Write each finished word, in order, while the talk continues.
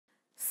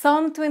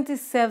Psalm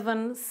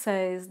 27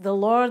 says, "The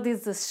Lord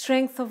is the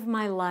strength of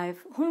my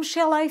life. Whom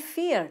shall I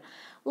fear?"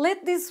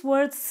 Let these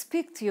words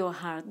speak to your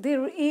heart.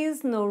 There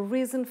is no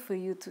reason for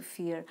you to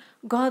fear.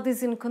 God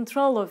is in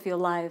control of your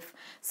life.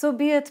 So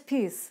be at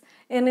peace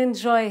and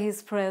enjoy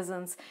His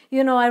presence.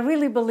 You know, I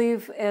really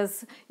believe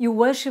as you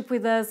worship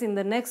with us in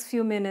the next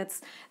few minutes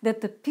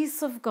that the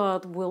peace of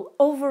God will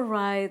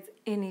override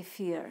any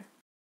fear.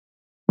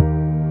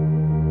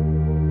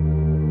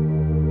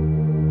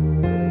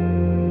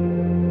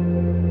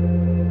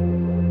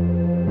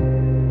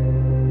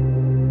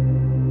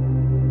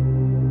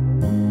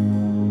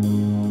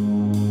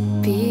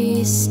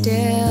 Be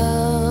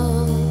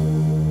still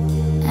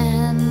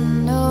and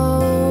know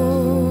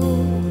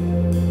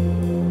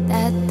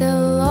that the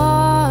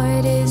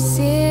Lord is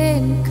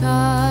in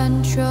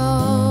control.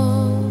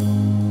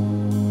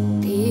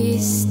 Be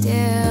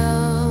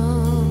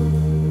still,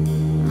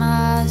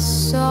 my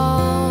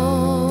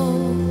soul.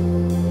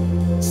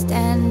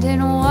 Stand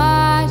and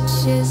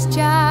watch as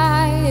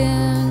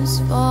giants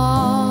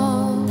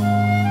fall.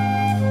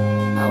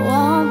 I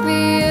won't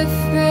be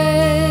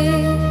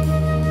afraid,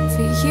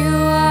 for you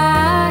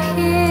are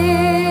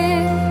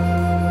here.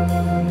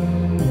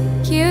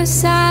 You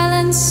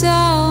silence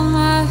all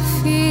my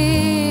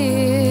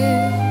fear.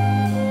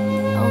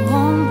 I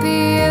won't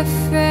be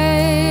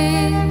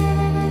afraid.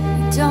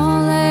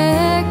 Don't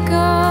let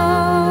go.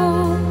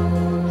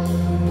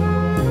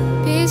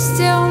 Be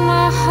still,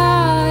 my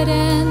heart,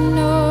 and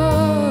know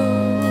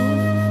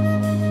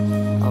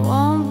I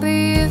won't be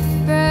afraid.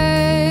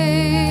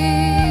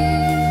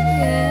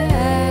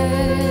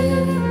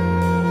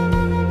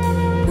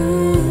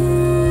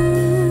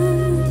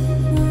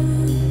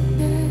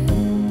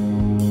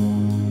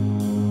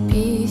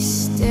 Be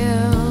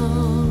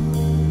still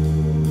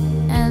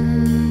and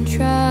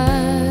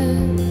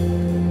trust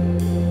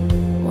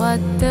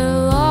what the